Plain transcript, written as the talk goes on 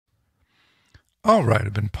All right,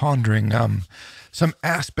 I've been pondering some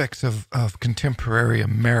aspects of contemporary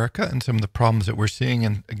America and some of the problems that we're seeing,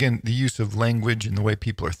 and again, the use of language and the way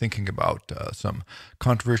people are thinking about some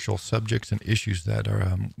controversial subjects and issues that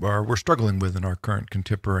are we're struggling with in our current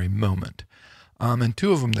contemporary moment. And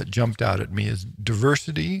two of them that jumped out at me is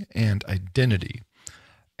diversity and identity.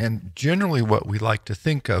 And generally, what we like to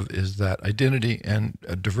think of is that identity and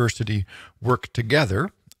diversity work together.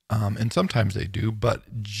 And sometimes they do,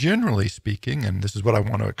 but generally speaking, and this is what I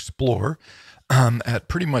want to explore at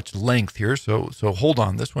pretty much length here. So hold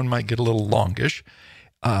on, this one might get a little longish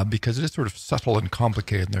because it is sort of subtle and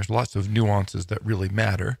complicated, and there's lots of nuances that really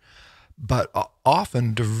matter. But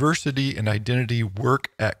often diversity and identity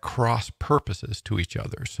work at cross purposes to each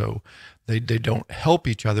other. So they don't help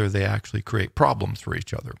each other, they actually create problems for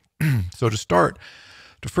each other. So to start,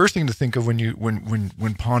 the first thing to think of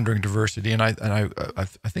when pondering diversity, and I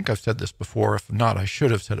think I've said this before. If not, I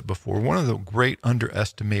should have said it before. One of the great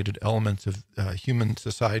underestimated elements of human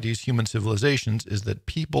societies, human civilizations, is that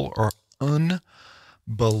people are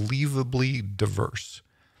unbelievably diverse.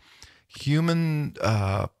 Human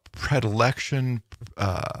predilection,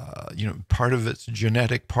 part of it's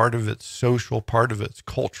genetic, part of it's social, part of it's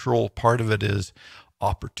cultural, part of it is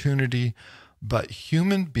opportunity. But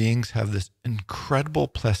human beings have this incredible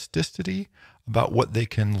plasticity about what they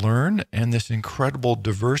can learn and this incredible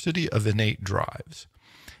diversity of innate drives.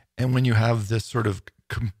 And when you have this sort of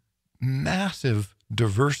massive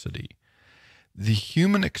diversity, the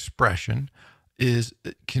human expression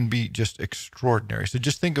can be just extraordinary. So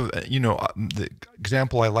just think of, the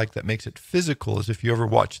example I like that makes it physical is if you ever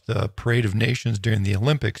watch the Parade of Nations during the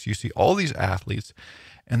Olympics, you see all these athletes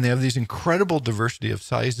and they have these incredible diversity of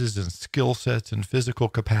sizes and skill sets and physical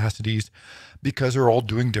capacities because they're all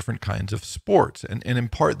doing different kinds of sports. And in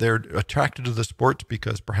part, they're attracted to the sports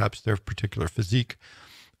because perhaps their particular physique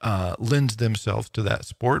lends themselves to that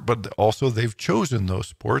sport, but also they've chosen those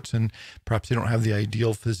sports, and perhaps they don't have the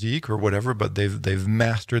ideal physique or whatever, but they've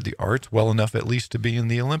mastered the arts well enough at least to be in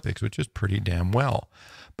the Olympics, which is pretty damn well.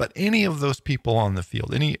 But any of those people on the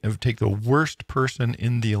field, take the worst person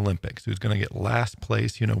in the Olympics who's going to get last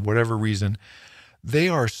place, whatever reason, they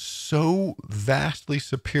are so vastly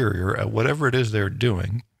superior at whatever it is they're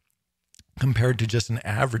doing compared to just an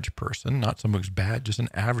average person, not someone who's bad, just an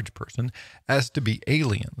average person, as to be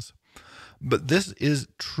aliens. But this is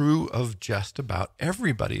true of just about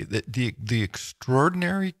everybody. The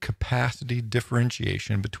extraordinary capacity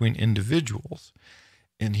differentiation between individuals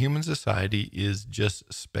in human society is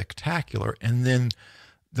just spectacular. And then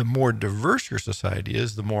the more diverse your society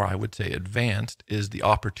is, the more I would say advanced is the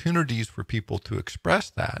opportunities for people to express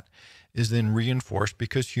that is then reinforced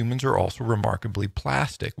because humans are also remarkably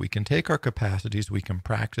plastic. We can take our capacities, we can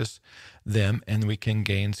practice them, and we can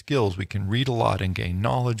gain skills. We can read a lot and gain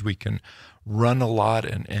knowledge. We can run a lot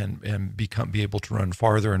and be able to run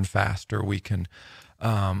farther and faster. We can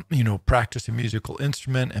practice a musical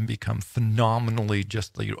instrument and become phenomenally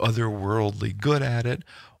just otherworldly good at it,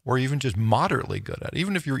 or even just moderately good at it.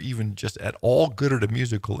 Even if you're even just at all good at a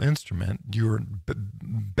musical instrument, you're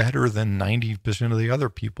better than 90% of the other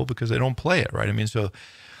people because they don't play it, right? I mean, so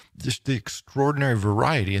just the extraordinary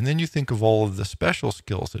variety. And then you think of all of the special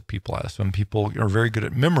skills that people have. Some people are very good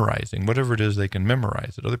at memorizing, whatever it is, they can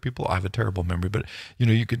memorize it. Other people, I have a terrible memory, but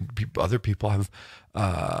other people have,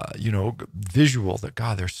 visual that,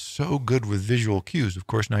 God, they're so good with visual cues. Of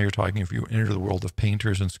course, now you're talking, if you enter the world of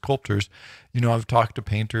painters and sculptors, I've talked to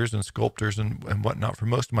painters and sculptors and whatnot for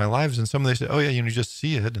most of my lives. And some of them, they say, oh yeah, you just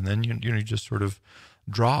see it. And then, you just sort of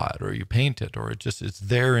draw it or you paint it, or it's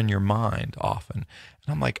there in your mind often.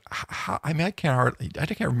 And I'm like, I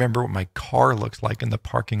can't remember what my car looks like in the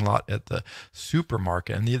parking lot at the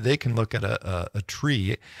supermarket. And they can look at a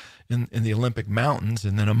tree in the Olympic Mountains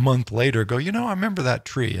and then a month later go, I remember that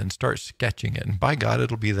tree, and start sketching it. And by God,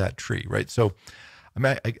 it'll be that tree, right? So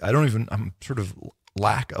I'm sort of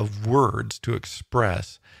lack of words to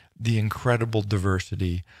express the incredible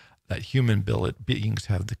diversity that human beings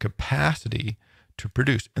have the capacity to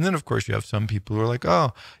produce. And then, of course, you have some people who are like,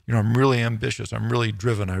 oh, I'm really ambitious. I'm really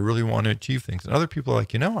driven. I really want to achieve things. And other people are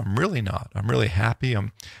like, I'm really not. I'm really happy.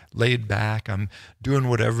 I'm laid back. I'm doing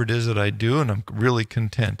whatever it is that I do, and I'm really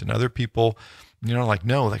content. And other people, like,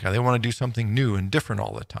 no, like they want to do something new and different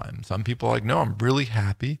all the time. Some people are like, no, I'm really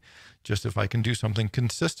happy. Just if I can do something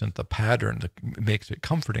consistent, the pattern that makes it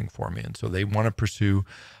comforting for me. And so they want to pursue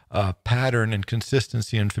pattern and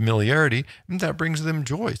consistency and familiarity, and that brings them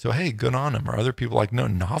joy. So, hey, good on them. Or other people like, no,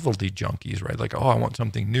 novelty junkies, right? Like, oh, I want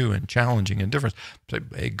something new and challenging and different. So,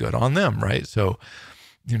 hey, good on them, right? So,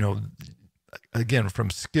 again, from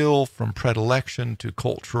skill, from predilection to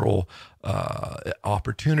cultural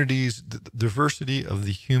opportunities, the diversity of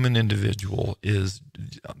the human individual is,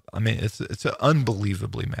 I mean, it's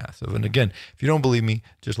unbelievably massive. And again, if you don't believe me,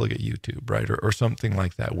 just look at YouTube, right? Or something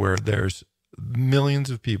like that, where there's millions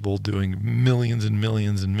of people doing millions and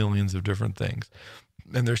millions and millions of different things.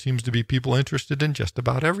 And there seems to be people interested in just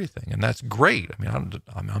about everything. And that's great. I mean,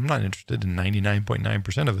 I'm not interested in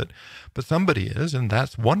 99.9% of it, but somebody is, and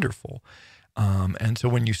that's wonderful. And so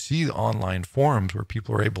when you see the online forums where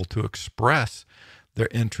people are able to express their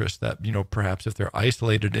interests, that, you know, perhaps if they're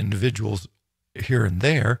isolated individuals here and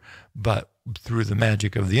there, but through the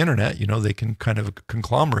magic of the internet, you know, they can kind of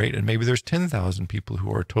conglomerate, and maybe there's 10,000 people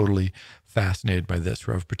who are totally fascinated by this,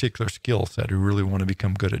 who have a particular skill set, who really want to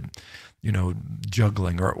become good at, you know,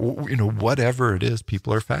 juggling, or, you know, whatever it is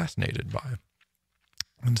people are fascinated by.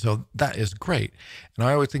 And so that is great. And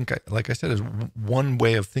I always think, like I said, is one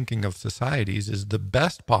way of thinking of societies is the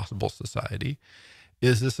best possible society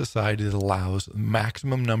is a society that allows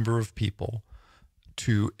maximum number of people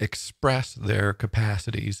to express their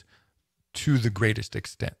capacities to the greatest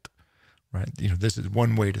extent, right? You know, this is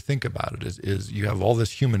one way to think about it is you have all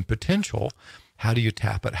this human potential. How do you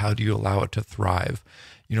tap it? How do you allow it to thrive?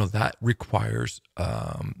 You know, that requires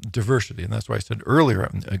diversity. And that's why I said earlier,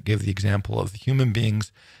 I gave the example of human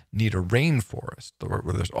beings need a rainforest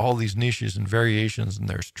where there's all these niches and variations, and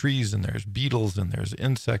there's trees and there's beetles and there's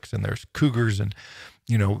insects and there's cougars, and,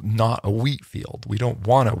 you know, not a wheat field. We don't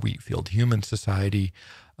want a wheat field. Human society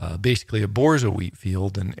basically abhors a wheat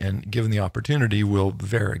field, and given the opportunity will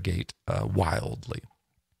variegate wildly.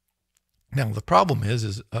 Now, the problem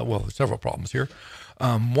is well, there's several problems here.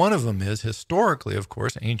 One of them is, historically, of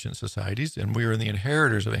course, ancient societies, and we are the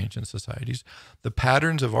inheritors of ancient societies, the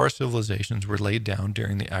patterns of our civilizations were laid down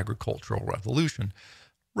during the agricultural revolution,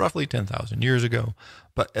 roughly 10,000 years ago.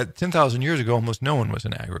 But at 10,000 years ago, almost no one was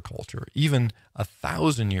in agriculture. Even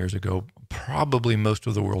 1,000 years ago, probably most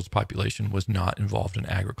of the world's population was not involved in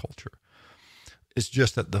agriculture. It's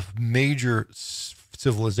just that the major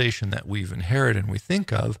civilization that we've inherited and we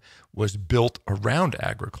think of was built around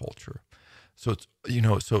agriculture. So it's, you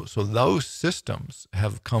know, so those systems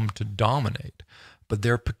have come to dominate, but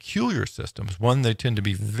they're peculiar systems. One, they tend to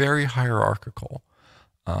be very hierarchical.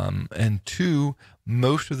 And two,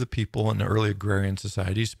 most of the people in the early agrarian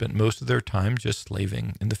societies spent most of their time just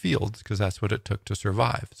slaving in the fields because that's what it took to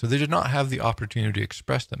survive. So they did not have the opportunity to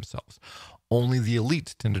express themselves. Only the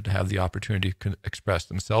elites tended to have the opportunity to express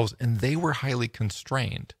themselves, and they were highly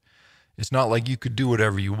constrained. It's not like you could do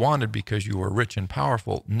whatever you wanted because you were rich and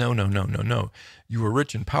powerful. No. You were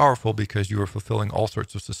rich and powerful because you were fulfilling all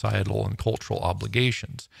sorts of societal and cultural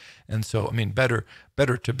obligations. And so, I mean, better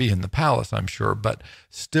to be in the palace, I'm sure, but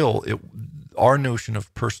still, our notion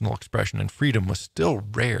of personal expression and freedom was still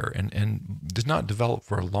rare and did not develop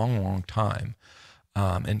for a long, long time.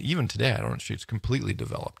 And even today, I don't know if it's completely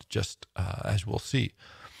developed, just as we'll see.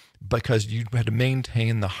 Because you had to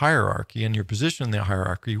maintain the hierarchy, and your position in the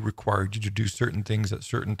hierarchy required you to do certain things at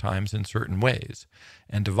certain times in certain ways.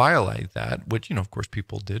 And to violate that, which, you know, of course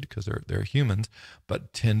people did because they're humans,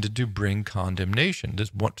 but tended to bring condemnation.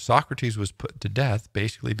 Socrates was put to death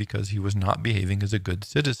basically because he was not behaving as a good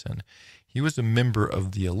citizen. He was a member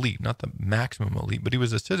of the elite, not the maximum elite, but he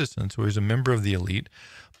was a citizen, so he was a member of the elite,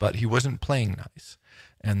 but he wasn't playing nice.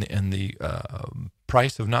 And the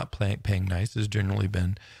price of not paying nice has generally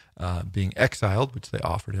been being exiled, which they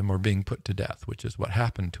offered him, or being put to death, which is what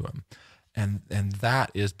happened to him. And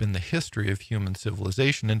that has been the history of human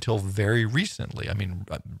civilization until very recently. I mean,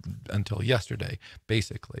 until yesterday,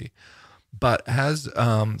 basically. But as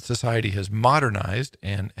society has modernized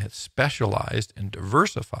and has specialized and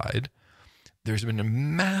diversified, there's been a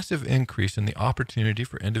massive increase in the opportunity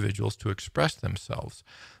for individuals to express themselves.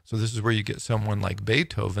 So this is where you get someone like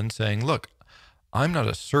Beethoven saying, look, I'm not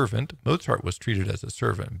a servant. Mozart was treated as a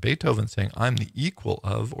servant. Beethoven saying, I'm the equal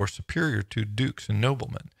of or superior to dukes and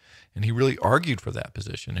noblemen. And he really argued for that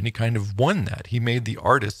position, and he kind of won that. He made the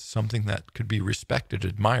artist something that could be respected,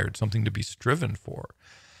 admired, something to be striven for.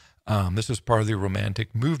 This is part of the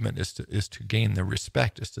Romantic movement, is to gain the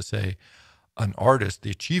respect, is to say, an artist,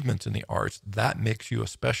 the achievements in the arts, that makes you a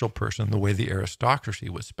special person the way the aristocracy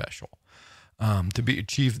was special. To be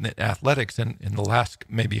achieved in athletics in the last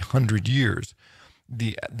maybe 100 years,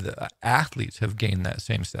 the athletes have gained that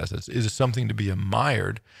same status. It is something to be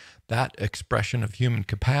admired. That expression of human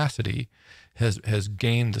capacity has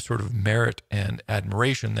gained the sort of merit and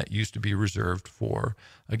admiration that used to be reserved for,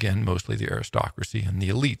 again, mostly the aristocracy and the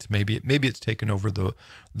elites. Maybe it's taken over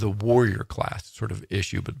the warrior class sort of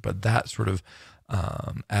issue, but that sort of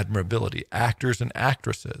admirability. Actors and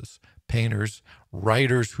actresses painters,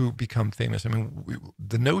 writers who become famous. I mean,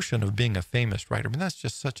 the notion of being a famous writer, I mean, that's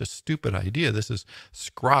just such a stupid idea. This is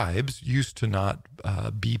scribes used to not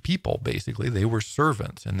be people, basically. They were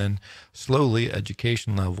servants. And then slowly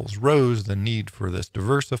education levels rose, the need for this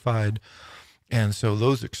diversified. And so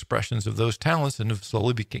those expressions of those talents and have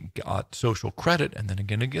slowly got social credit. And then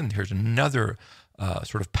again, here's another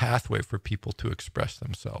sort of pathway for people to express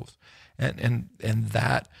themselves. And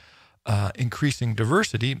that increasing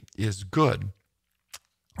diversity is good.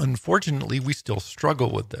 Unfortunately, we still struggle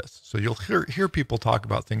with this. So you'll hear people talk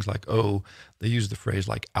about things like, oh, they use the phrase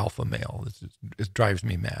like alpha male. It drives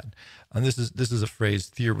me mad. And this is a phrase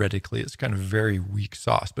theoretically, it's kind of very weak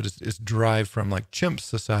sauce, but it's derived from like chimp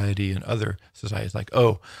society and other societies like,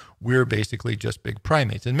 oh, we're basically just big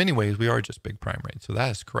primates. In many ways, we are just big primates. So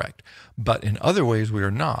that is correct. But in other ways, we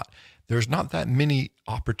are not. There's not that many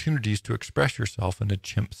opportunities to express yourself in a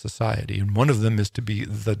chimp society. And one of them is to be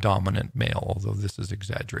the dominant male, although this is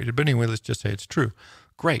exaggerated. But anyway, let's just say it's true.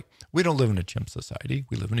 Great. We don't live in a chimp society.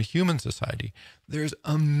 We live in a human society. There's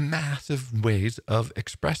a massive ways of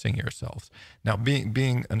expressing yourselves. Now,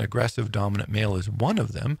 being an aggressive dominant male is one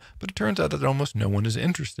of them, but it turns out that almost no one is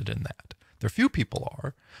interested in that. There are few people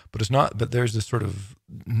are, but it's not, but there's this sort of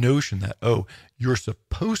notion that, oh, you're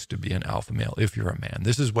supposed to be an alpha male if you're a man.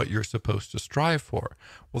 This is what you're supposed to strive for.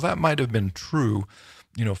 Well, that might have been true,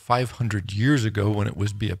 500 years ago when it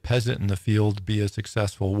was be a peasant in the field, be a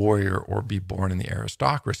successful warrior, or be born in the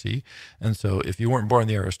aristocracy. And so if you weren't born in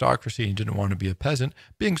the aristocracy and you didn't want to be a peasant,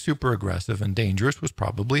 being super aggressive and dangerous was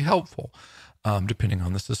probably helpful. Depending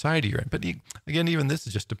on the society you're in. But again, even this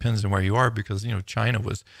just depends on where you are, because, China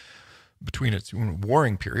was, between its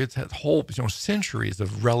warring periods, had whole centuries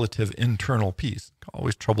of relative internal peace.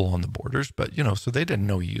 Always trouble on the borders, but so they didn't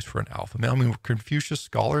know use for an alpha male. I mean, were Confucius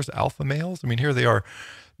scholars alpha males? I mean, here they are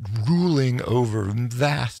ruling over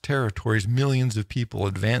vast territories, millions of people,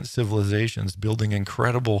 advanced civilizations, building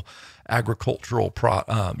incredible agricultural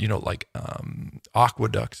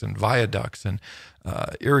aqueducts and viaducts and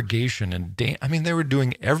irrigation and I mean, they were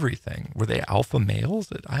doing everything. Were they alpha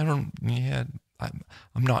males? I'm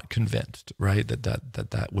not convinced, right,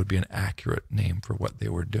 that would be an accurate name for what they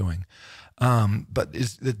were doing. But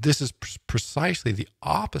this is precisely the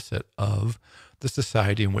opposite of the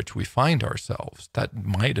society in which we find ourselves. That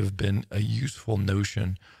might have been a useful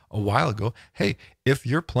notion a while ago. Hey, if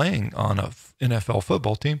you're playing on a NFL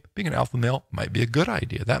football team, being an alpha male might be a good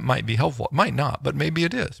idea. That might be helpful. It might not, but maybe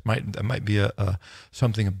it is. That might be a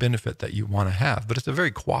benefit that you want to have. But it's a very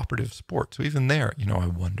cooperative sport. So even there, I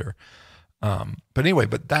wonder. But anyway,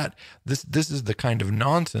 this is the kind of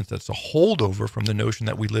nonsense that's a holdover from the notion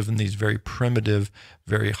that we live in these very primitive,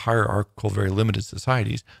 very hierarchical, very limited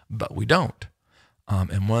societies, but we don't.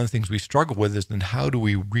 And one of the things we struggle with is then how do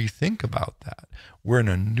we rethink about that? We're in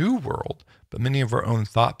a new world, but many of our own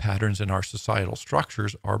thought patterns and our societal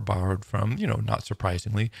structures are borrowed from, not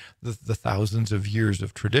surprisingly, the thousands of years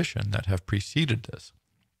of tradition that have preceded this.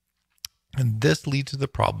 And this leads to the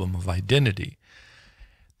problem of identity.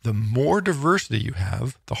 The more diversity you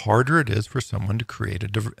have, the harder it is for someone to create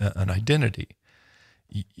an identity.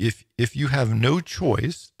 If you have no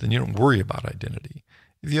choice, then you don't worry about identity.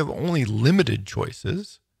 If you have only limited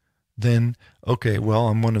choices, then, okay, well,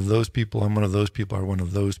 I'm one of those people, I'm one of those people, or one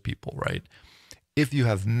of those people, right? If you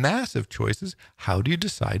have massive choices, how do you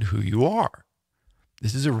decide who you are?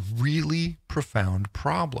 This is a really profound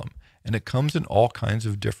problem. And it comes in all kinds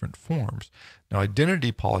of different forms. Now,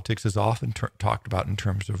 identity politics is often talked about in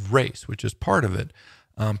terms of race, which is part of it,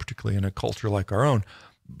 particularly in a culture like our own.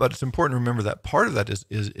 But it's important to remember that part of that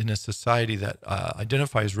is in a society that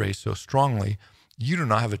identifies race so strongly, you do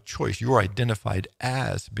not have a choice. You are identified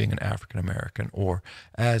as being an African American or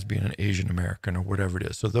as being an Asian American or whatever it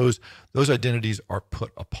is. So those identities are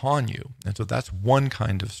put upon you. And so that's one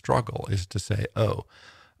kind of struggle, is to say,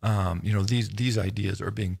 these ideas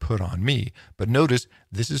are being put on me. But notice,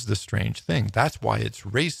 this is the strange thing. That's why it's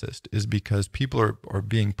racist, is because people are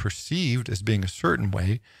being perceived as being a certain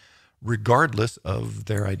way, regardless of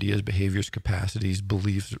their ideas, behaviors, capacities,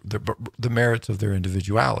 beliefs, the merits of their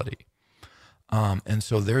individuality. And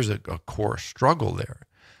so there's a core struggle there.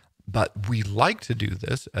 But we like to do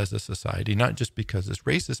this as a society, not just because it's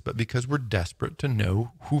racist, but because we're desperate to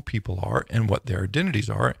know who people are and what their identities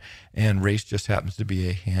are. And race just happens to be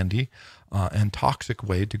a handy and toxic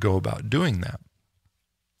way to go about doing that.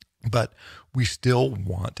 But we still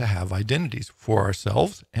want to have identities for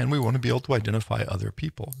ourselves, and we want to be able to identify other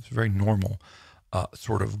people. It's a very normal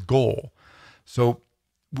sort of goal. So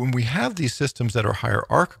when we have these systems that are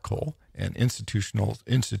hierarchical and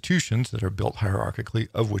institutions that are built hierarchically,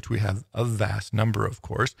 of which we have a vast number, of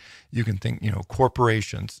course, you can think,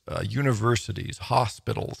 corporations, universities,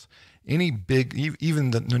 hospitals, any big,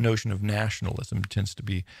 even the notion of nationalism tends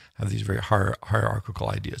to have these very hierarchical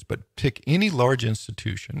ideas. But pick any large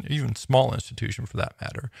institution, even small institution for that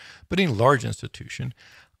matter, but any large institution,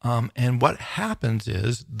 and what happens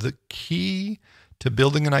is the key to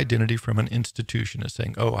building an identity from an institution is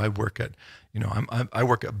saying, oh, I work at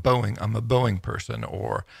Boeing, I'm a Boeing person,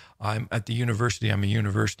 or I'm at the university, I'm a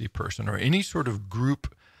university person, or any sort of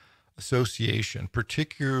group association,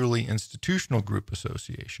 particularly institutional group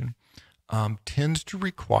association, tends to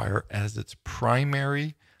require as its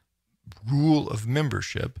primary rule of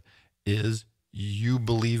membership is you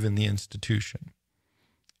believe in the institution.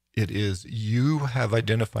 It is you have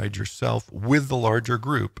identified yourself with the larger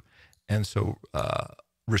group. And so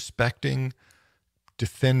respecting,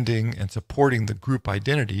 defending, and supporting the group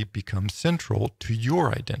identity becomes central to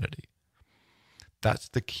your identity. That's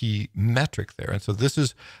the key metric there. And so this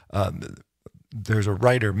is, there's a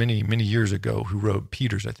writer many, many years ago who wrote,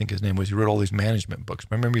 Peters, I think his name was, he wrote all these management books.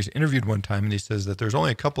 I remember he was interviewed one time and he says that there's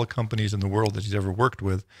only a couple of companies in the world that he's ever worked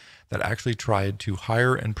with that actually tried to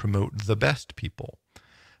hire and promote the best people,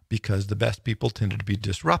 because the best people tended to be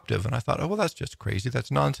disruptive. And I thought, oh, well, that's just crazy.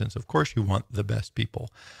 That's nonsense. Of course you want the best people.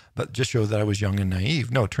 But just show that I was young and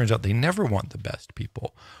naive. No, it turns out they never want the best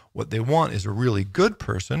people. What they want is a really good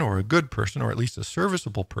person, or at least a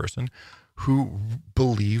serviceable person who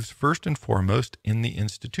believes first and foremost in the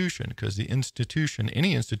institution, because the institution,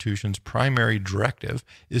 any institution's primary directive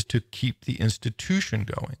is to keep the institution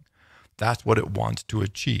going. That's what it wants to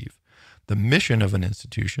achieve. The mission of an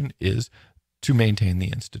institution is to maintain the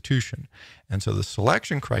institution. And so the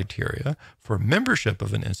selection criteria for membership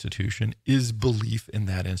of an institution is belief in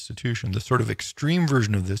that institution. The sort of extreme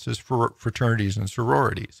version of this is for fraternities and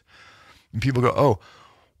sororities. And people go, oh,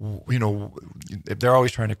 they're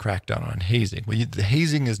always trying to crack down on hazing. Well, the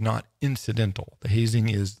hazing is not incidental. The hazing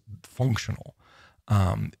is functional.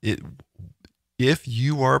 If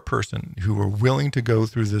you are a person who are willing to go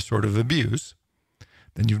through this sort of abuse,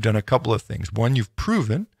 then you've done a couple of things. One, you've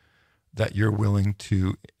proven that you're willing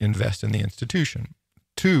to invest in the institution.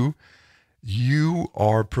 Two, you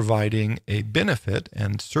are providing a benefit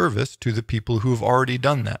and service to the people who have already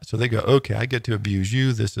done that. So they go, okay, I get to abuse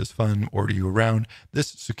you. This is fun. Order you around. This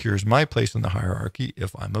secures my place in the hierarchy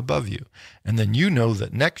if I'm above you. And then you know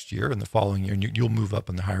that next year and the following year, you'll move up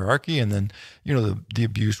in the hierarchy. And then, the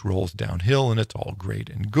abuse rolls downhill and it's all great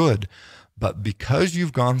and good. But because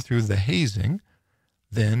you've gone through the hazing,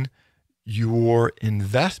 then your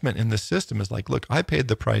investment in the system is like, look, I paid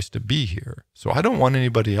the price to be here. So I don't want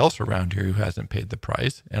anybody else around here who hasn't paid the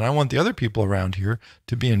price. And I want the other people around here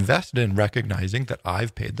to be invested in recognizing that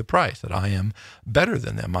I've paid the price, that I am better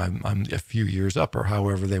than them. I'm a few years up, or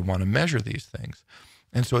however they want to measure these things.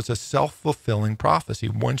 And so it's a self-fulfilling prophecy.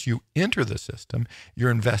 Once you enter the system,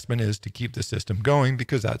 your investment is to keep the system going,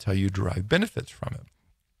 because that's how you derive benefits from it.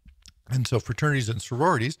 And so fraternities and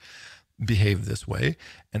sororities behave this way.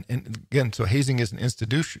 And again, so hazing is an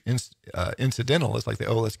incidental. It's like,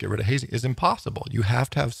 let's get rid of hazing. Is impossible. You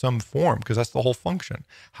have to have some form, because that's the whole function.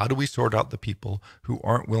 How do we sort out the people who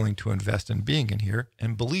aren't willing to invest in being in here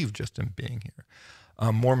and believe just in being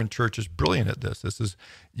here? Mormon Church is brilliant at this. This is,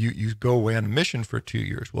 you go away on a mission for 2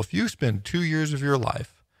 years. Well, if you spend 2 years of your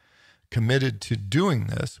life committed to doing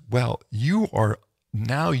this, well, you are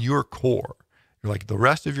now your core. You're like, the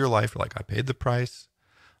rest of your life, you're like, I paid the price.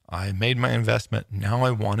 I made my investment. Now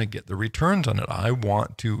I want to get the returns on it. I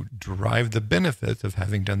want to derive the benefits of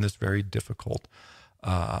having done this very difficult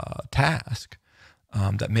task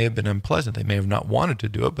that may have been unpleasant. They may have not wanted to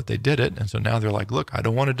do it, but they did it. And so now they're like, look, I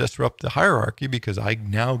don't want to disrupt the hierarchy, because I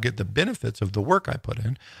now get the benefits of the work I put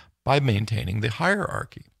in by maintaining the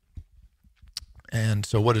hierarchy. And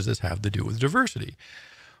so what does this have to do with diversity?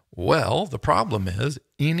 Well, the problem is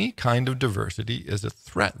any kind of diversity is a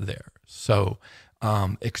threat there. So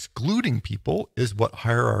excluding people is what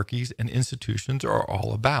hierarchies and institutions are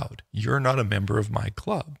all about. You're not a member of my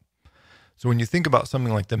club. So when you think about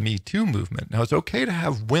something like the Me Too movement, now it's okay to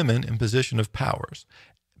have women in position of power,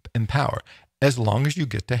 as long as you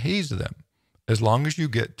get to haze them, as long as you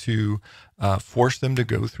get to force them to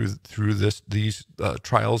go through these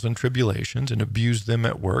trials and tribulations and abuse them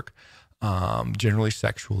at work, generally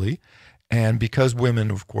sexually. And because women,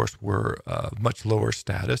 of course, were much lower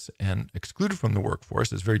status and excluded from the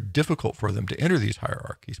workforce, it's very difficult for them to enter these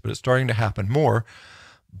hierarchies, but it's starting to happen more.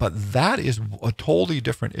 But that is a totally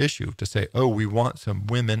different issue, to say, oh, we want some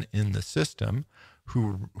women in the system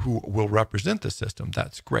who will represent the system.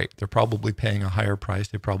 That's great. They're probably paying a higher price.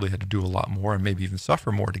 They probably had to do a lot more and maybe even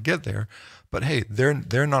suffer more to get there. But hey,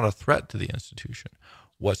 they're not a threat to the institution.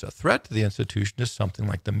 What's a threat to the institution is something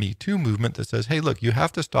like the Me Too movement that says, hey, look, you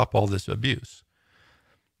have to stop all this abuse.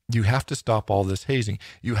 You have to stop all this hazing.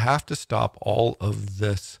 You have to stop all of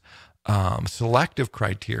this selective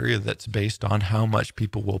criteria that's based on how much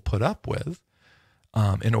people will put up with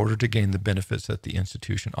in order to gain the benefits that the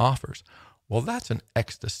institution offers. Well, that's an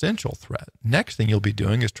existential threat. Next thing you'll be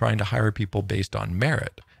doing is trying to hire people based on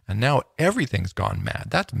merit. And now everything's gone mad.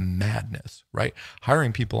 That's madness, right?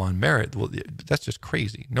 Hiring people on merit, well, that's just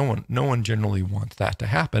crazy. No one generally wants that to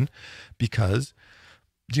happen because,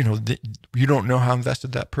 you don't know how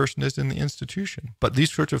invested that person is in the institution. But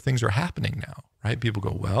these sorts of things are happening now, right? People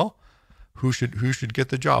go, well, who should get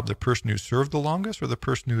the job? The person who served the longest or the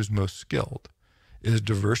person who is most skilled? Does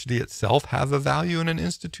diversity itself have a value in an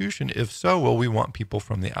institution? If so, well, we want people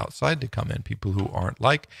from the outside to come in, people who aren't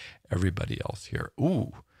like everybody else here.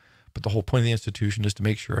 Ooh, but the whole point of the institution is to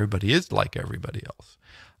make sure everybody is like everybody else.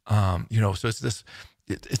 So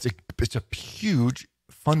it's a huge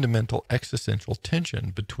fundamental existential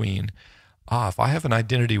tension between, if I have an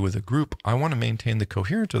identity with a group, I want to maintain the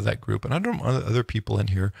coherence of that group. And I don't want other people in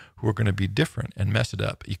here who are going to be different and mess it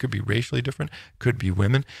up. You could be racially different, could be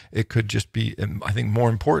women. It could just be, I think more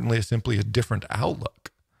importantly, simply a different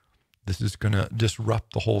outlook. This is going to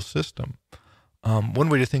disrupt the whole system. One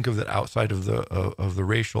way to think of that outside of the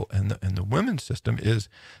racial and the women's system is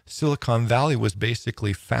Silicon Valley was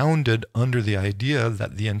basically founded under the idea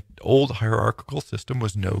that the old hierarchical system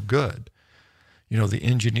was no good. The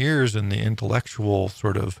engineers and the intellectual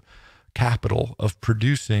sort of capital of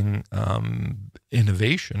producing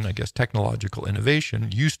innovation, I guess technological innovation,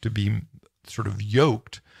 used to be sort of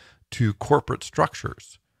yoked to corporate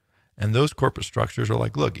structures. And those corporate structures are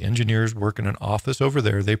like, look, engineers work in an office over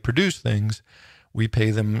there. They produce things. We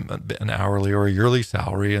pay them an hourly or a yearly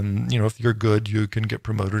salary. And, if you're good, you can get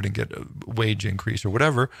promoted and get a wage increase or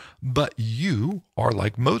whatever. But you are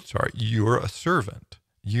like Mozart. You're a servant.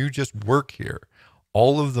 You just work here.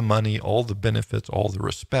 All of the money, all the benefits, all the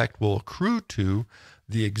respect will accrue to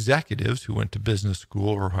the executives who went to business school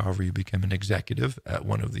or however you became an executive at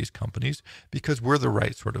one of these companies, because we're the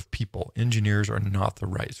right sort of people. Engineers are not the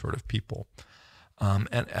right sort of people.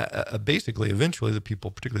 Basically, eventually, the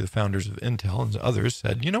people, particularly the founders of Intel and others,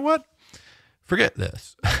 said, you know what? Forget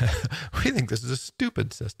this. We think this is a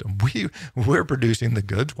stupid system. We're producing the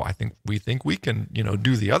goods. Well, we think we can,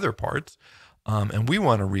 do the other parts. And we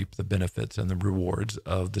want to reap the benefits and the rewards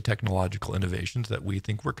of the technological innovations that we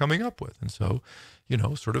think we're coming up with. And so,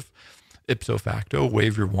 sort of ipso facto,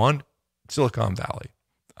 wave your wand, Silicon Valley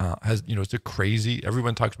has, it's a crazy,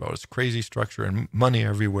 everyone talks about it, it's a crazy structure and money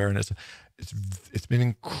everywhere. And it's been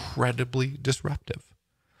incredibly disruptive.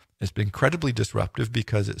 It's been incredibly disruptive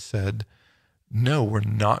because it said, no, we're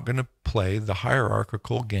not going to play the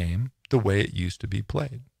hierarchical game the way it used to be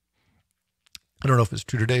played. I don't know if it's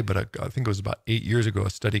true today, but I think it was about 8 years ago, a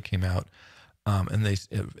study came out, and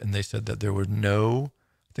they said that there were no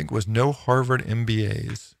Harvard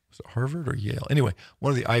MBAs. Was it Harvard or Yale? Anyway, one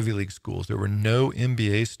of the Ivy League schools. There were no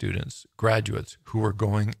MBA students, graduates, who were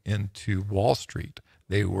going into Wall Street.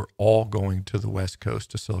 They were all going to the West Coast,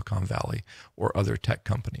 to Silicon Valley or other tech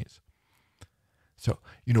companies. So,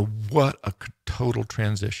 what a total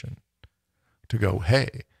transition to go,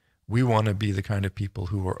 hey, we want to be the kind of people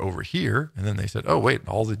who are over here. And then they said, oh, wait,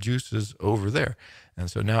 all the juice is over there. And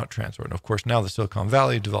so now it transferred. And of course, now the Silicon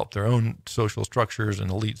Valley developed their own social structures and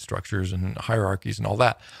elite structures and hierarchies and all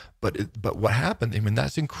that. But what happened,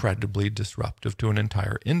 that's incredibly disruptive to an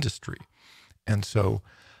entire industry. And so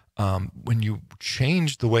when you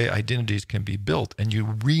change the way identities can be built and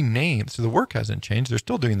you rename, so the work hasn't changed, they're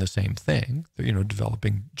still doing the same thing. They're,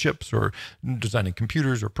 developing chips or designing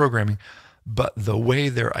computers or programming. But the way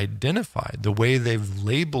they're identified, the way they've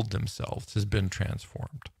labeled themselves has been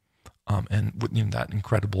transformed. And that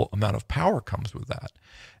incredible amount of power comes with that.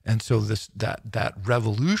 And so that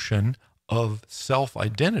revolution of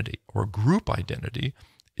self-identity or group identity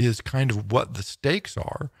is kind of what the stakes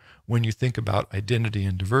are when you think about identity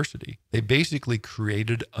and diversity. They basically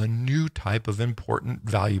created a new type of important,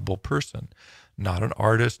 valuable person. Not an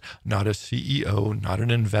artist, not a CEO, not an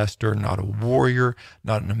investor, not a warrior,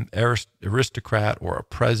 not an aristocrat or a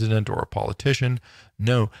president or a politician.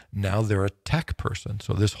 No, now they're a tech person.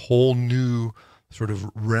 So this whole new sort of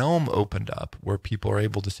realm opened up where people are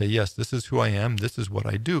able to say, yes, this is who I am, this is what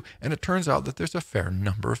I do. And it turns out that there's a fair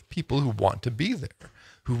number of people who want to be there,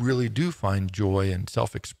 who really do find joy and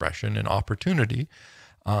self-expression and opportunity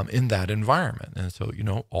in that environment. And so,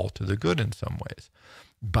 all to the good in some ways.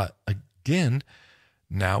 But again,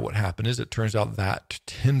 Now what happened is it turns out that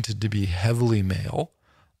tended to be heavily male.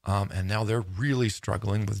 And now they're really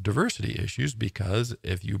struggling with diversity issues, because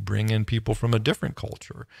if you bring in people from a different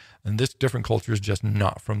culture, and this different culture is just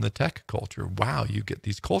not from the tech culture, wow, you get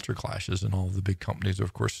these culture clashes, and all of the big companies are,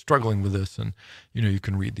 of course, struggling with this. And, you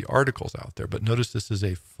can read the articles out there. But notice this is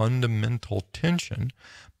a fundamental tension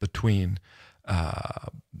between,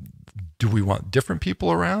 do we want different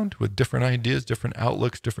people around with different ideas, different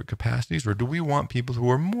outlooks, different capacities, or do we want people who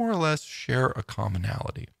are more or less share a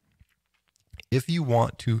commonality? If you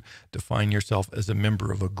want to define yourself as a member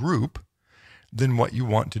of a group, then what you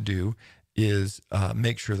want to do is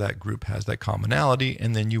make sure that group has that commonality,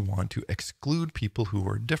 and then you want to exclude people who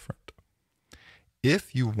are different.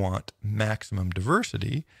 If you want maximum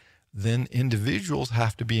diversity, then individuals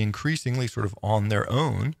have to be increasingly sort of on their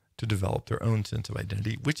own to develop their own sense of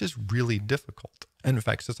identity, which is really difficult. And in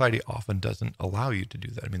fact, society often doesn't allow you to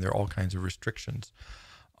do that. I mean, there are all kinds of restrictions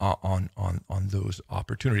on those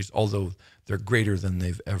opportunities, although they're greater than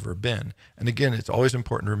they've ever been. And again, it's always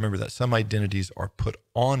important to remember that some identities are put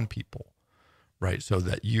on people, right? So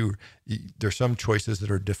that there's some choices that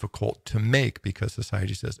are difficult to make because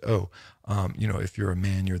society says, if you're a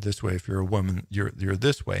man, you're this way. If you're a woman, you're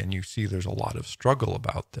this way. And you see there's a lot of struggle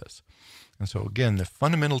about this. And so again, the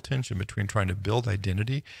fundamental tension between trying to build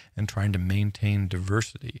identity and trying to maintain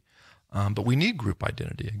diversity. But we need group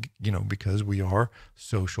identity, because we are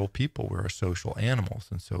social people. We're social animals.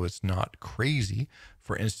 And so it's not crazy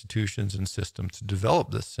for institutions and systems to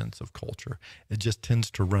develop this sense of culture. It just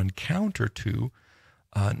tends to run counter to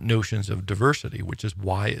notions of diversity, which is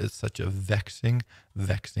why it's such a vexing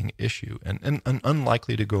issue and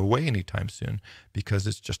unlikely to go away anytime soon, because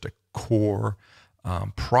it's just a core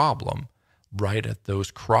problem right at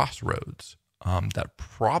those crossroads. That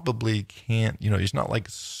probably can't, it's not like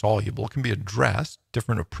soluble. It can be addressed.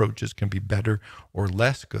 Different approaches can be better or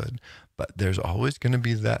less good, but there's always going to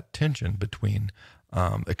be that tension between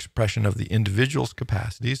expression of the individual's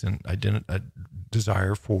capacities and a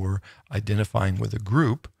desire for identifying with a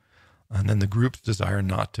group, and then the group's desire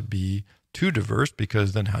not to be too diverse,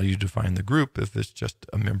 because then how do you define the group if it's just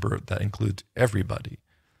a member that includes everybody,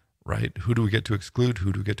 right? Who do we get to exclude?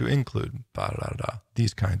 Who do we get to include?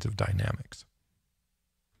 These kinds of dynamics.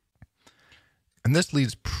 And this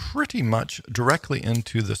leads pretty much directly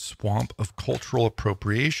into the swamp of cultural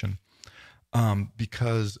appropriation,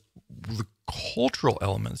 because the cultural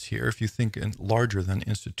elements here, if you think in larger than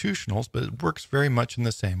institutionals, but it works very much in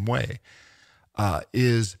the same way,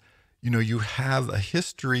 is, you have a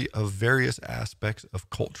history of various aspects of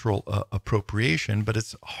cultural appropriation, but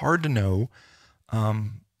it's hard to know,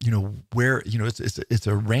 where, it's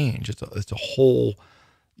a range, it's a whole,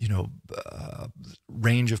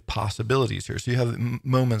 range of possibilities here. So you have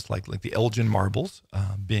moments like the Elgin Marbles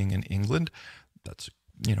being in England. That's,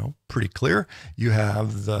 pretty clear. You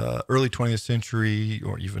have the early 20th century,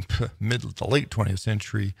 or even mid to late 20th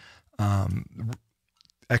century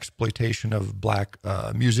exploitation of black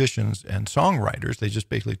musicians and songwriters. They just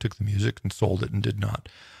basically took the music and sold it and did not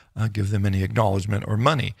give them any acknowledgement or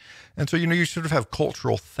money. And so, you sort of have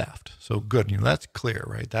cultural theft. So good, that's clear,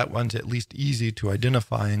 right? That one's at least easy to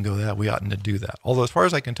identify and go, yeah, we oughtn't to do that. Although as far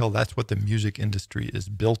as I can tell, that's what the music industry is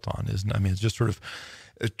built on, isn't it? I mean, it's just sort of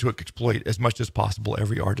to exploit as much as possible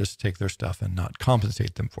every artist, take their stuff and not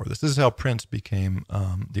compensate them for this. This is how Prince became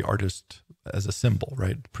the artist as a symbol,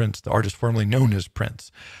 right? Prince, the artist formerly known as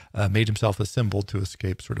Prince, made himself a symbol to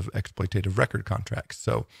escape sort of exploitative record contracts.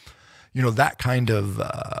 So, that kind of,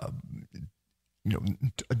 a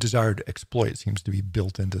desire to exploit seems to be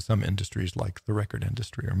built into some industries like the record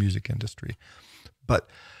industry or music industry. But,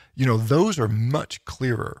 those are much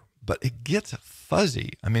clearer, but it gets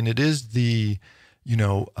fuzzy. I mean, it is the, you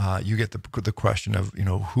get the question of,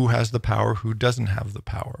 who has the power, who doesn't have the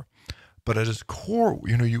power. But at its core,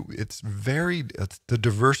 it's the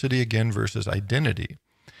diversity again versus identity.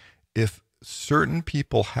 If certain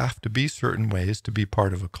people have to be certain ways to be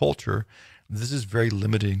part of a culture, this is very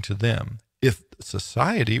limiting to them. If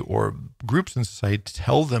society or groups in society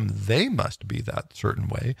tell them they must be that certain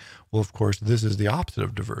way, well, of course, this is the opposite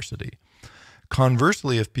of diversity.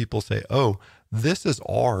 Conversely, if people say, oh, this is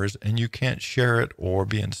ours and you can't share it or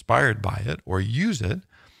be inspired by it or use it,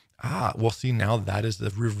 well, see, now that is the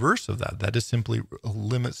reverse of that. That is simply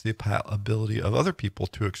limits the ability of other people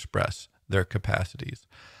to express their capacities.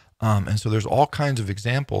 And so there's all kinds of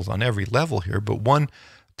examples on every level here, but one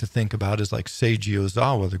to think about is like Seiji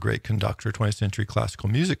Ozawa, the great conductor, 20th century classical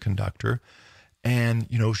music conductor. And,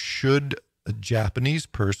 should a Japanese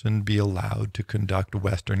person be allowed to conduct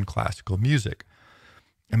Western classical music?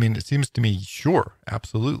 I mean, it seems to me, sure,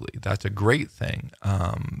 absolutely. That's a great thing.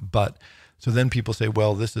 But So then people say,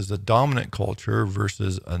 well, this is a dominant culture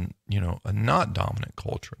versus a not dominant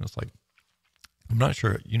culture. And it's like, I'm not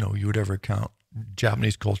sure, you would ever count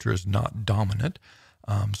Japanese culture as not dominant,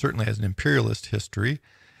 certainly has an imperialist history.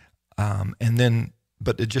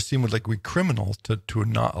 But it just seemed like we criminal to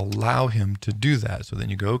not allow him to do that. So then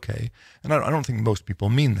you go, okay. And I don't think most people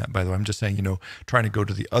mean that, by the way. I'm just saying, trying to go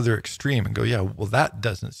to the other extreme and go, yeah, well,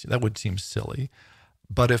 that would seem silly.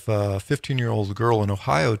 But if a 15-year-old girl in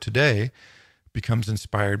Ohio today becomes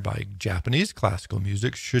inspired by Japanese classical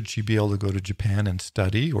music, should she be able to go to Japan and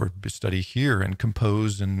study, or study here and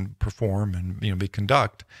compose and perform and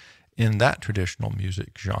conduct in that traditional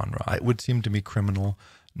music genre? It would seem to me criminal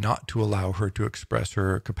not to allow her to express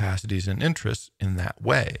her capacities and interests in that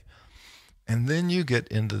way. And then you get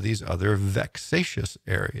into these other vexatious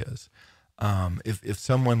areas. If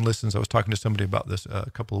someone listens, I was talking to somebody about this a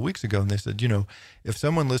couple of weeks ago, and they said, if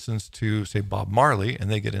someone listens to, say, Bob Marley, and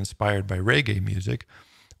they get inspired by reggae music,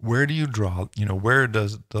 where do you draw, where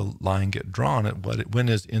does the line get drawn at when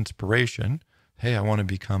is inspiration? Hey, I want to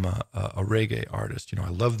become a reggae artist. I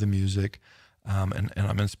love the music. And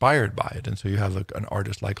I'm inspired by it. And so you have an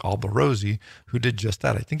artist like Alba Rosi who did just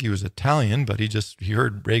that. I think he was Italian, but he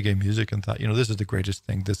heard reggae music and thought, this is the greatest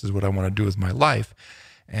thing. This is what I want to do with my life.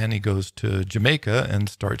 And he goes to Jamaica and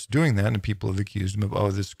starts doing that. And people have accused him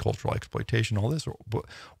of, this cultural exploitation, all this.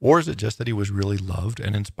 Or is it just that he was really loved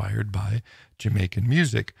and inspired by Jamaican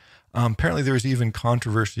music? Apparently there was even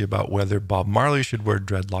controversy about whether Bob Marley should wear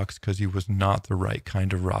dreadlocks because he was not the right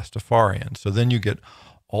kind of Rastafarian. So then you get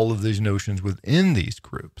all of these notions within these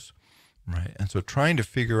groups, right? And so trying to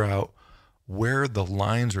figure out where the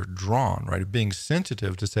lines are drawn, right? Of being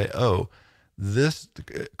sensitive to say, this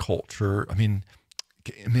culture, I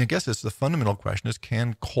guess it's the fundamental question is,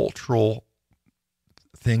 can cultural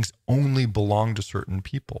things only belong to certain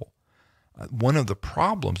people? One of the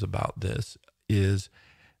problems about this is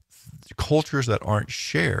cultures that aren't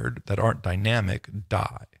shared, that aren't dynamic,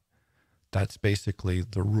 die. That's basically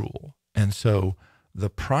the rule. And so the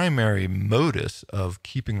primary modus of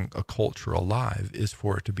keeping a culture alive is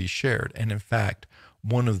for it to be shared. And in fact,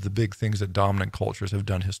 one of the big things that dominant cultures have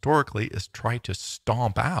done historically is try to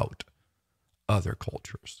stomp out other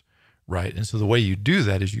cultures, right? And so the way you do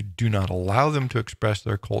that is you do not allow them to express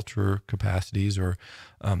their culture capacities or,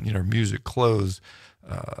 music, clothes,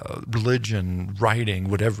 religion, writing,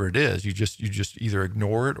 whatever it is. You just either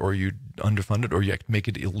ignore it, or you underfund it, or you make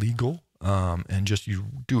it illegal. And just you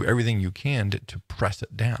do everything you can to press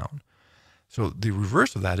it down. So the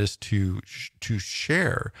reverse of that is to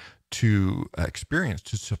share, to experience,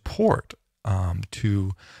 to support,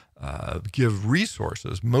 to give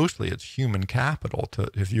resources. Mostly it's human capital.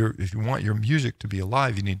 If you want your music to be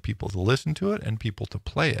alive, you need people to listen to it and people to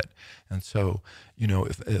play it. And so,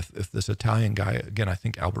 if this Italian guy, again, I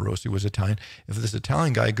think Alba Rosi was Italian, if this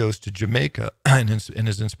Italian guy goes to Jamaica and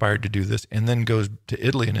is inspired to do this, and then goes to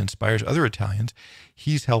Italy and inspires other Italians,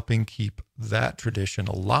 he's helping keep that tradition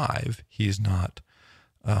alive. He's not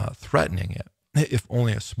threatening it. If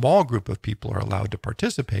only a small group of people are allowed to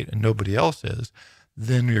participate and nobody else is,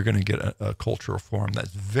 then you're going to get a cultural form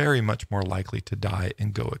that's very much more likely to die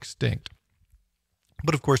and go extinct.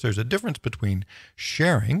 But of course, there's a difference between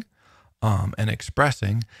sharing and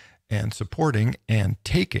expressing and supporting and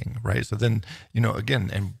taking, right? So then, again,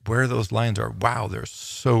 and where those lines are, wow, they're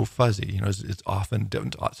so fuzzy. It's often,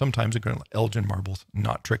 sometimes Elgin Marble's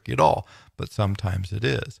not tricky at all, but sometimes it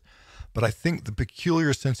is. But I think the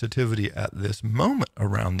peculiar sensitivity at this moment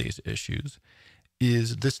around these issues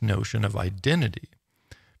is this notion of identity.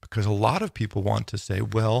 Because a lot of people want to say,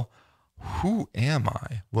 well, who am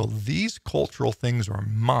I? Well, these cultural things are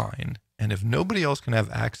mine. And if nobody else can have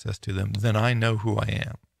access to them, then I know who I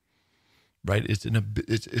am, right? It's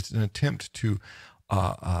an attempt to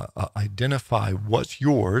identify what's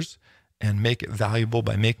yours and make it valuable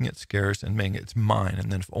by making it scarce and making it's mine.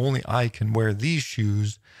 And then if only I can wear these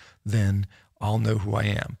shoes, then I'll know who I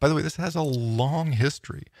am. By the way, this has a long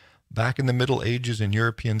history. Back in the Middle Ages in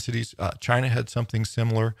European cities, China had something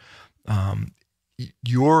similar.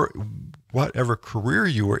 Whatever career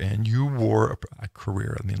you were in, you wore a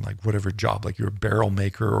career. Like whatever job, like you're a barrel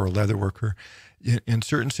maker or a leather worker. In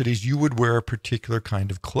certain cities, you would wear a particular kind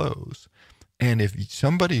of clothes. And if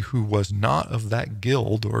somebody who was not of that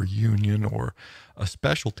guild or union or a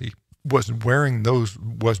specialty was wearing those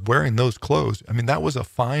clothes, that was a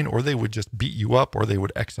fine, or they would just beat you up, or they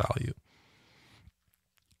would exile you.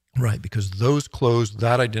 Right, because those clothes,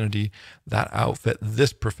 that identity, that outfit,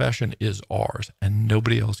 this profession is ours, and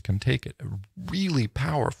nobody else can take it. A really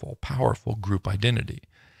powerful, powerful group identity.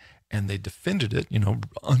 and they defended it,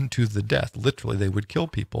 unto the death. Literally, they would kill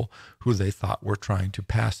people who they thought were trying to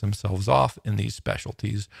pass themselves off in these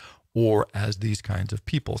specialties or as these kinds of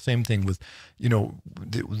people. Same thing with,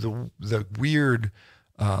 the weird.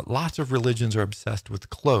 Lots of religions are obsessed with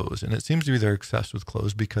clothes, and it seems to be they're obsessed with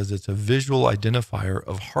clothes because it's a visual identifier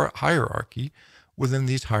of hierarchy within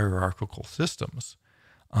these hierarchical systems.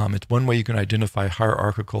 It's one way you can identify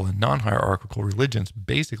hierarchical and non-hierarchical religions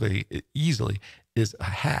basically easily is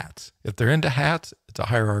hats. If they're into hats, it's a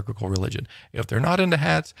hierarchical religion. If they're not into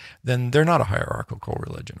hats, then they're not a hierarchical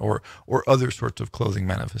religion, or other sorts of clothing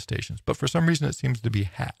manifestations. But for some reason, it seems to be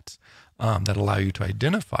hats that allow you to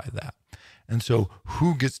identify that. And so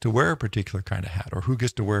who gets to wear a particular kind of hat, or who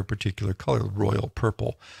gets to wear a particular color, royal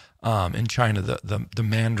purple? In China, the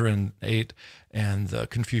Mandarin 8 and the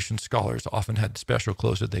Confucian scholars often had special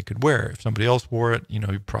clothes that they could wear. If somebody else wore it,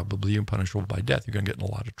 you're punishable by death. You're going to get in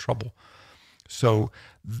a lot of trouble. So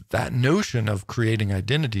that notion of creating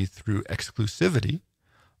identity through exclusivity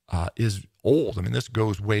is old. I mean, this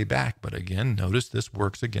goes way back, but again, notice this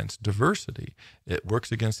works against diversity. It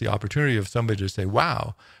works against the opportunity of somebody to say,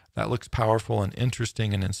 wow, that looks powerful and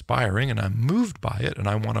interesting and inspiring, and I'm moved by it, and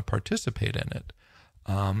I want to participate in it.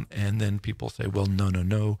 And then people say, well,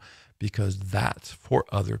 no, because that's for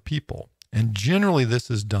other people. And generally this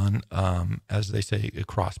is done, as they say,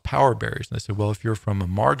 across power barriers. And they say, well, if you're from a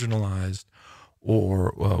marginalized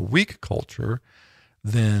or weak culture,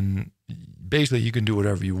 then basically you can do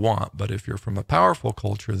whatever you want. But if you're from a powerful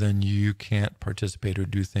culture, then you can't participate or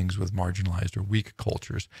do things with marginalized or weak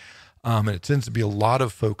cultures. And it tends to be a lot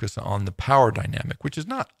of focus on the power dynamic, which is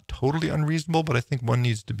not totally unreasonable, but I think one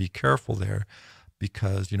needs to be careful there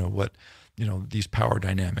because, these power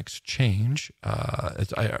dynamics change.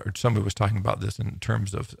 Somebody was talking about this in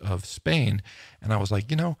terms of Spain, and I was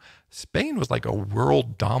like, Spain was like a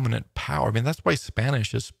world dominant power. I mean, that's why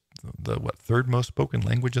Spanish is the third most spoken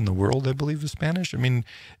language in the world, I believe, is Spanish. I mean,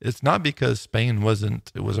 it's not because Spain was a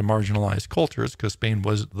marginalized culture. It's because Spain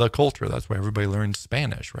was the culture. That's why everybody learned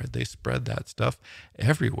Spanish, right? They spread that stuff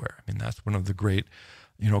everywhere. I mean, that's one of the great,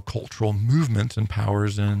 cultural movements and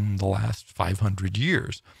powers in the last 500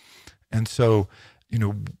 years. And so,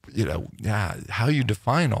 how you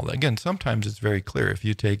define all that. Again, sometimes it's very clear. If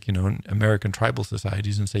you take, American tribal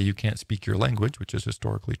societies and say you can't speak your language, which is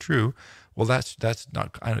historically true, well, that's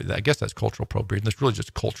not, I guess that's cultural appropriation. That's really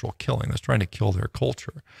just cultural killing. That's trying to kill their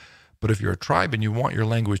culture. But if you're a tribe and you want your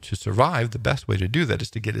language to survive, the best way to do that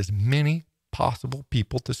is to get as many possible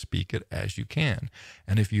people to speak it as you can.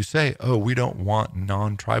 And if you say, oh, we don't want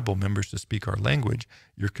non-tribal members to speak our language,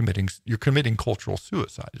 you're committing cultural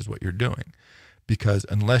suicide is what you're doing. Because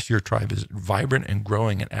unless your tribe is vibrant and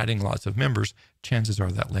growing and adding lots of members, chances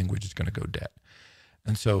are that language is going to go dead.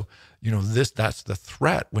 And so, that's the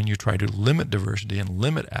threat when you try to limit diversity and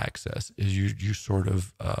limit access is you sort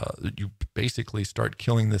of, you basically start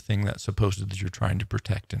killing the thing that supposedly you're trying to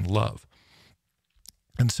protect and love.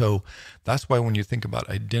 And so that's why when you think about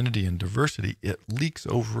identity and diversity, it leaks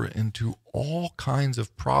over into all kinds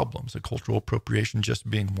of problems, cultural appropriation just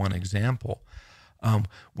being one example.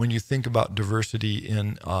 When you think about diversity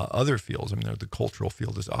in other fields, I mean, the cultural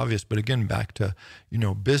field is obvious, but again, back to,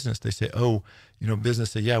 business, they say,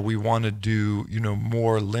 business say, yeah, we want to do,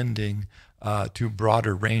 more lending to a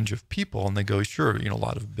broader range of people. And they go, sure, a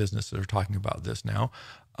lot of businesses are talking about this now.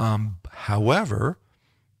 However,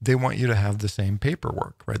 they want you to have the same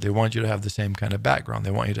paperwork, right? They want you to have the same kind of background. They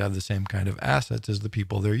want you to have the same kind of assets as the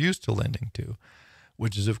people they're used to lending to,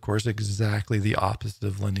 which is, of course, exactly the opposite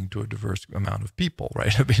of lending to a diverse amount of people,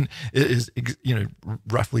 right? I mean, it is,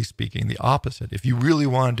 roughly speaking, the opposite. If you really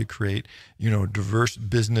wanted to create, a diverse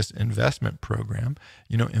business investment program,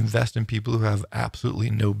 invest in people who have absolutely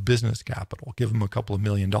no business capital. Give them a couple of $1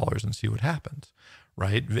 million and see what happens,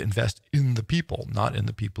 right? Invest in the people, not in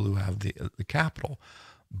the people who have the capital.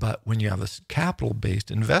 But when you have a capital-based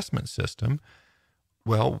investment system,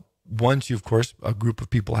 well, once you, of course, a group of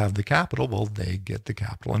people have the capital, well, they get the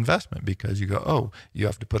capital investment because you go, oh, you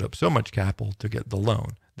have to put up so much capital to get the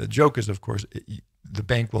loan. The joke is, of course, the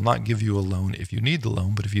bank will not give you a loan if you need the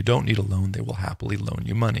loan, but if you don't need a loan, they will happily loan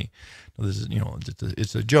you money. Now, this is,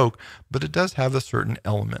 it's a joke, but it does have a certain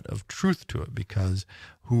element of truth to it because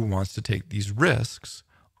who wants to take these risks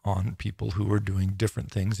on people who are doing different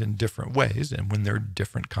things in different ways and when they're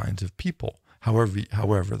different kinds of people,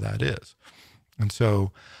 however that is. And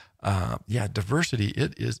so, diversity,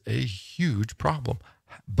 it is a huge problem.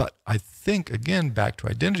 But I think, again, back to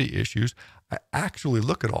identity issues, I actually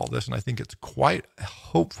look at all this and I think it's quite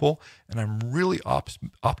hopeful and I'm really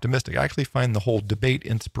optimistic. I actually find the whole debate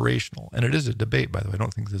inspirational. And it is a debate, by the way. I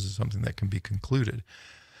don't think this is something that can be concluded.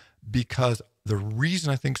 because the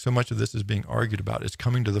reason I think so much of this is being argued about is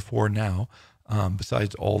coming to the fore now,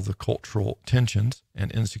 besides all the cultural tensions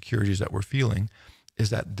and insecurities that we're feeling, is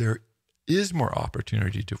that there is more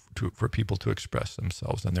opportunity for people to express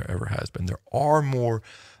themselves than there ever has been. There are more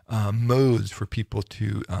modes for people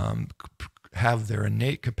to have their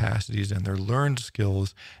innate capacities and their learned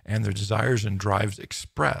skills and their desires and drives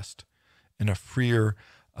expressed in a freer,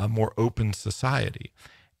 more open society.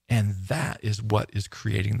 And that is what is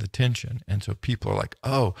creating the tension. And so people are like,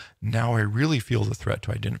 oh, now I really feel the threat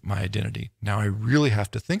to my identity. Now I really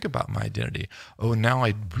have to think about my identity. Oh, now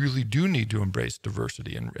I really do need to embrace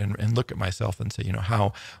diversity and look at myself and say,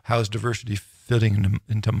 how is diversity fitting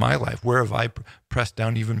into my life? Where have I pressed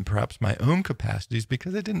down even perhaps my own capacities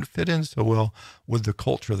because it didn't fit in so well with the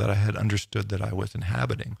culture that I had understood that I was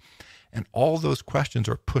inhabiting? And all those questions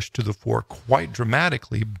are pushed to the fore quite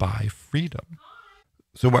dramatically by freedom.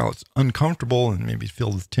 So while it's uncomfortable and maybe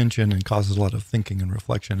filled with tension and causes a lot of thinking and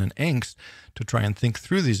reflection and angst to try and think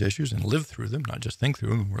through these issues and live through them, not just think through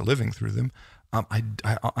them, we're living through them,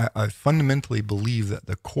 I fundamentally believe that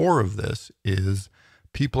the core of this is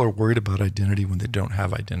people are worried about identity when they don't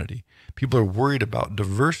have identity. People are worried about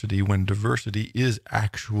diversity when diversity is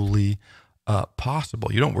actually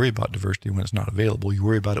possible. You don't worry about diversity when it's not available. You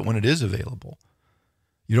worry about it when it is available.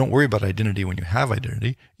 You don't worry about identity when you have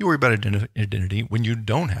identity. You worry about identity when you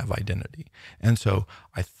don't have identity. And so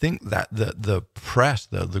I think that the press,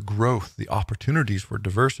 the growth, the opportunities for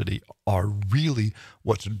diversity are really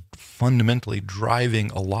what's fundamentally driving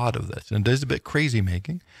a lot of this. And it is a bit crazy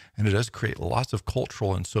making, and it does create lots of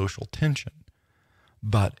cultural and social tension.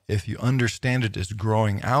 But if you understand it as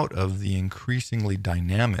growing out of the increasingly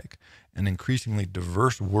dynamic and increasingly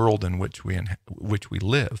diverse world in which we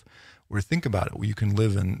live, where think about it, you can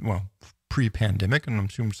live in, pre-pandemic, and I'm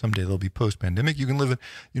assuming someday there'll be post-pandemic, you can live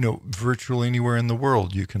in, virtually anywhere in the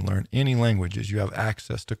world. You can learn any languages. You have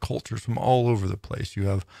access to cultures from all over the place. You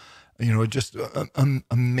have, just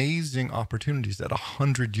amazing opportunities that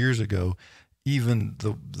 100 years ago, even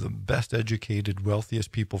the best educated,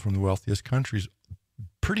 wealthiest people from the wealthiest countries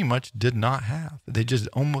pretty much did not have. They just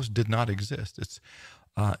almost did not exist.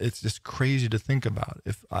 It's just crazy to think about.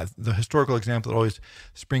 The historical example that always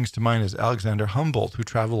springs to mind is Alexander Humboldt, who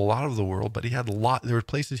traveled a lot of the world, but there were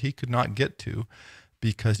places he could not get to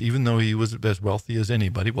because even though he was as wealthy as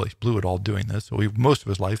anybody, well, he blew it all doing this. So most of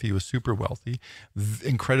his life, he was super wealthy,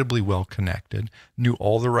 incredibly well connected, knew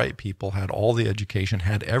all the right people, had all the education,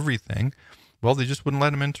 had everything. Well, they just wouldn't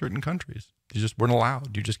let him in certain countries. They just weren't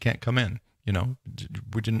allowed. You just can't come in.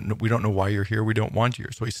 We don't know why you're here. We don't want you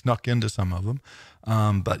here. So he snuck into some of them.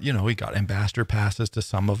 But, he got ambassador passes to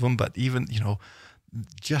some of them. But even,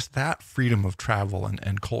 just that freedom of travel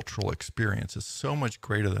and cultural experience is so much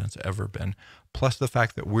greater than it's ever been. Plus the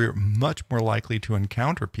fact that we're much more likely to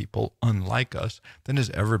encounter people unlike us than has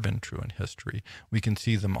ever been true in history. We can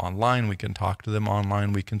see them online. We can talk to them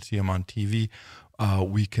online. We can see them on TV.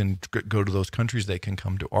 We can go to those countries. They can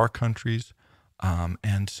come to our countries.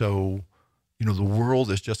 And so, the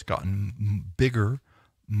world has just gotten bigger,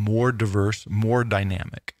 more diverse, more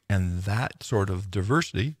dynamic. And that sort of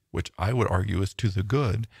diversity, which I would argue is to the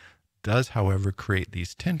good, does, however, create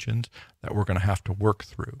these tensions that we're going to have to work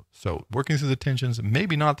through. So working through the tensions,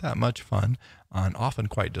 maybe not that much fun and often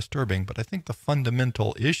quite disturbing, but I think the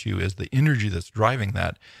fundamental issue is the energy that's driving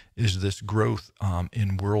that is this growth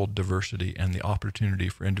in world diversity and the opportunity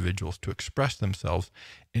for individuals to express themselves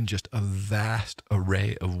in just a vast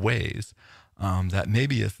array of ways that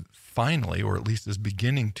maybe if finally, or at least is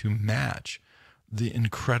beginning to match the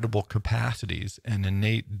incredible capacities and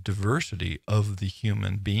innate diversity of the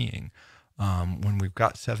human being. When we've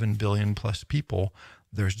got 7 billion plus people,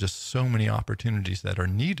 there's just so many opportunities that are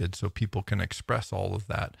needed so people can express all of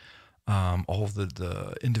that, all of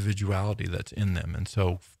the individuality that's in them. And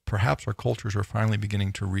so perhaps our cultures are finally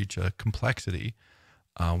beginning to reach a complexity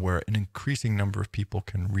where an increasing number of people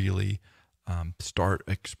can really start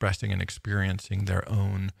expressing and experiencing their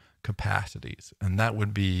own capacities. And that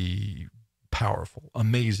would be powerful,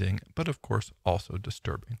 amazing, but of course also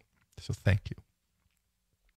disturbing. So thank you.